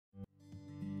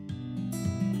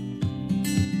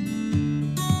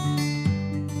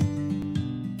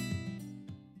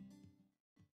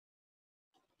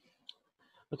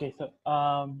Okay,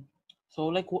 so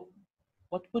like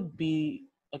what would be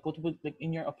like what would like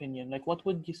in your opinion like what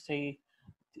would you say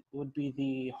would be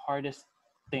the hardest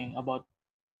thing about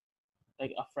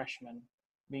like a freshman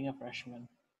being a freshman?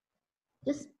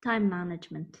 Just time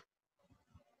management.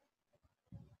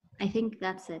 I think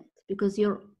that's it, because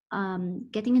you're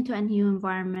getting into a new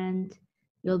environment.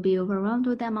 You'll be overwhelmed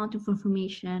with the amount of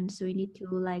information, so you need to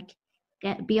like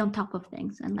be on top of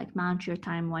things and like manage your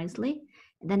time wisely.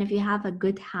 And then if you have a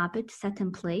good habit set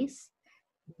in place,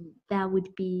 that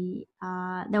would be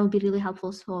really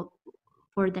helpful. So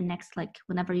for the next, like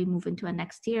whenever you move into a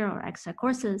next year or extra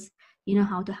courses, you know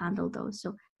how to handle those. So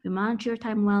if you manage your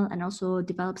time well and also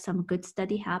develop some good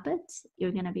study habits,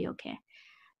 you're gonna be okay.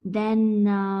 Then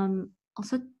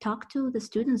also talk to the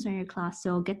students in your class,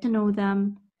 so get to know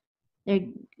them.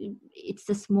 It's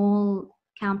a small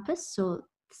campus, so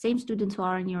the same students who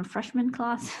are in your freshman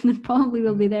class probably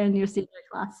will be there in your senior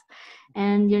class,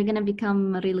 and you're going to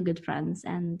become really good friends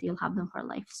and you'll have them for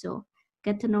life. So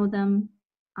get to know them,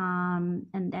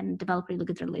 and then develop a really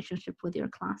good relationship with your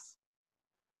class.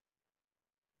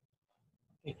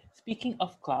 Okay. Speaking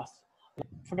of class,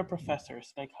 for the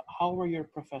professors, like how were your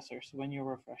professors when you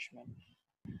were freshmen?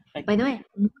 Like, By the way,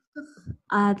 most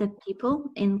of the people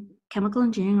in chemical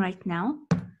engineering right now,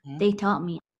 they taught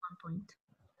me at one point,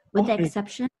 with the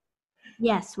exception,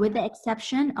 yes, with the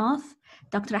exception of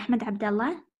Dr. Ahmed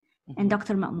Abdallah and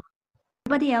Dr. Ma'mun.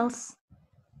 Everybody else,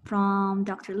 from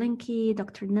Dr. Linky,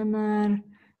 Dr. Nimr,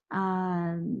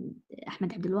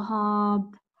 Ahmed Abdul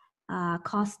Wahab,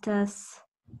 Costas,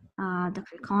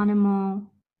 Dr. Economo,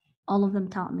 all of them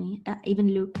taught me, even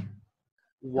Luke.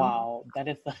 wow, that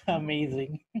is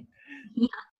amazing. Yeah.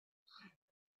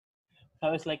 I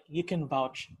was like, you can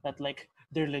vouch that like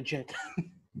they're legit.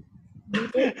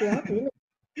 They are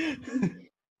really.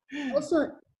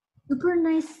 Also, super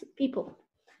nice people.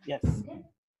 Yes. Okay.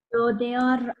 So they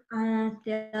are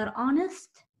honest,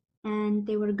 and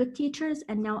they were good teachers.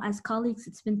 And now, as colleagues,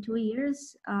 it's been 2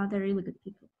 years. They're really good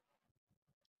people.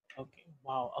 Okay.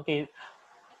 Wow. Okay.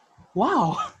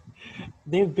 Wow.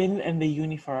 They've been in the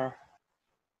uni for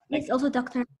like Yes, also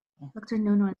Dr.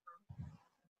 Nono.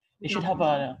 they should have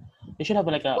a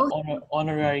like a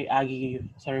honorary Aggie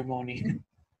ceremony.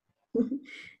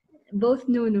 Both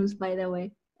Nunus, by the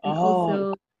way. And Oh,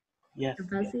 also yes.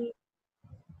 Abasi,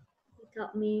 he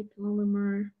taught me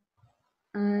polymer.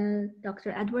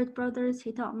 Dr. Edward Brothers,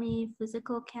 he taught me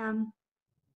physical chem.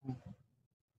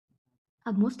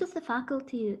 Most of the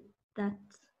faculty that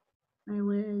I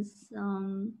was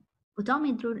who taught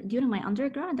me during my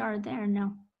undergrad are there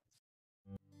now.